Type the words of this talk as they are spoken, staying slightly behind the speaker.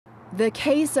The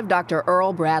case of Dr.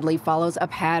 Earl Bradley follows a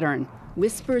pattern.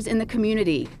 Whispers in the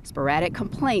community, sporadic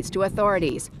complaints to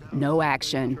authorities, no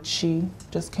action. She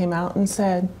just came out and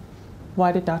said,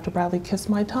 "Why did Dr. Bradley kiss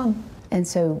my tongue?" And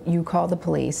so you called the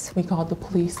police? We called the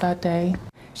police that day.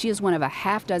 She is one of a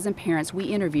half-dozen parents we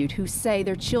interviewed who say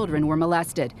their children were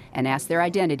molested and asked their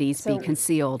identities be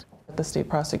concealed. The state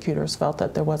prosecutors felt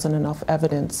that there wasn't enough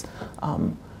evidence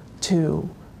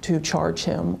to charge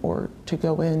him or to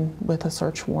go in with a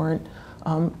search warrant.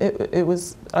 It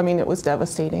was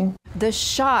devastating. The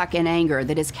shock and anger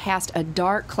that has cast a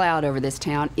dark cloud over this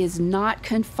town is not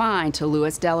confined to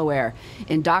Lewis, Delaware.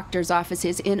 In doctors'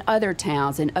 offices in other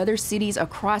towns and other cities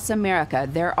across America,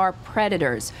 there are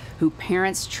predators who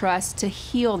parents trust to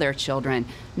heal their children,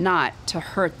 not to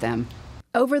hurt them.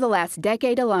 Over the last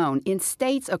decade alone, in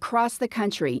states across the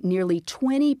country, nearly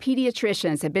 20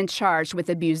 pediatricians have been charged with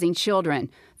abusing children.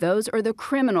 Those are the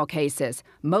criminal cases.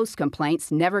 Most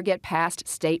complaints never get past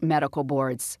state medical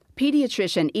boards.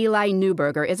 Pediatrician Eli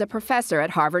Neuberger is a professor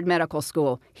at Harvard Medical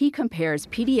School. He compares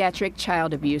pediatric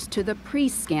child abuse to the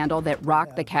priest scandal that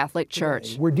rocked the Catholic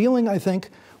Church. We're dealing, I think,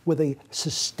 with a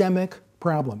systemic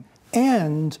problem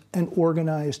and an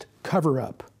organized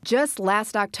cover-up. Just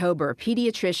last October,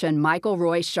 pediatrician Michael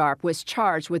Roy Sharp was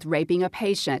charged with raping a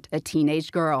patient, a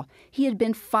teenage girl. He had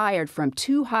been fired from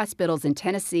 2 hospitals in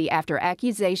Tennessee after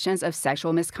accusations of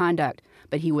sexual misconduct,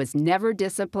 but he was never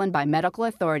disciplined by medical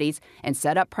authorities and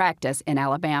set up practice in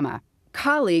Alabama.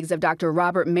 Colleagues of Dr.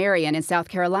 Robert Marion in South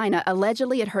Carolina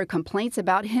allegedly had heard complaints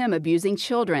about him abusing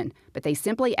children, but they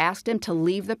simply asked him to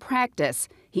leave the practice.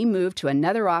 He moved to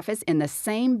another office in the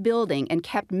same building and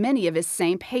kept many of his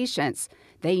same patients.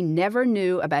 They never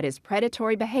knew about his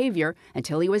predatory behavior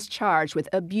until he was charged with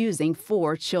abusing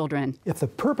 4 children. If the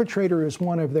perpetrator is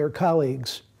one of their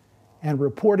colleagues and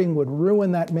reporting would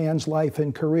ruin that man's life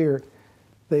and career,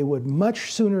 they would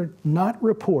much sooner not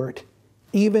report,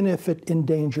 even if it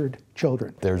endangered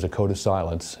children. There's a code of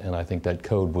silence, and I think that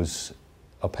code was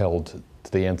upheld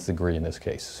to the nth degree in this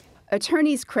case.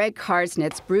 Attorneys Craig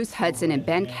Karsnitz, Bruce Hudson, and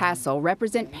Ben Castle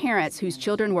represent parents whose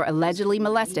children were allegedly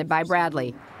molested by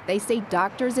Bradley. They say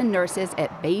doctors and nurses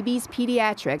at Babies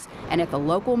Pediatrics and at the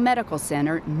local medical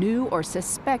center knew or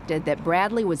suspected that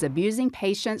Bradley was abusing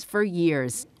patients for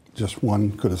years. Just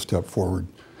one could have stepped forward,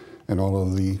 and all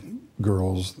of the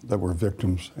girls that were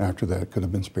victims after that could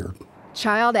have been spared.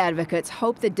 Child advocates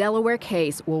hope the Delaware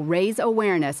case will raise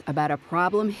awareness about a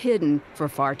problem hidden for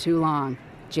far too long.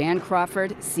 Jan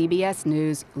Crawford, CBS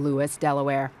News, Lewis,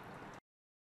 Delaware.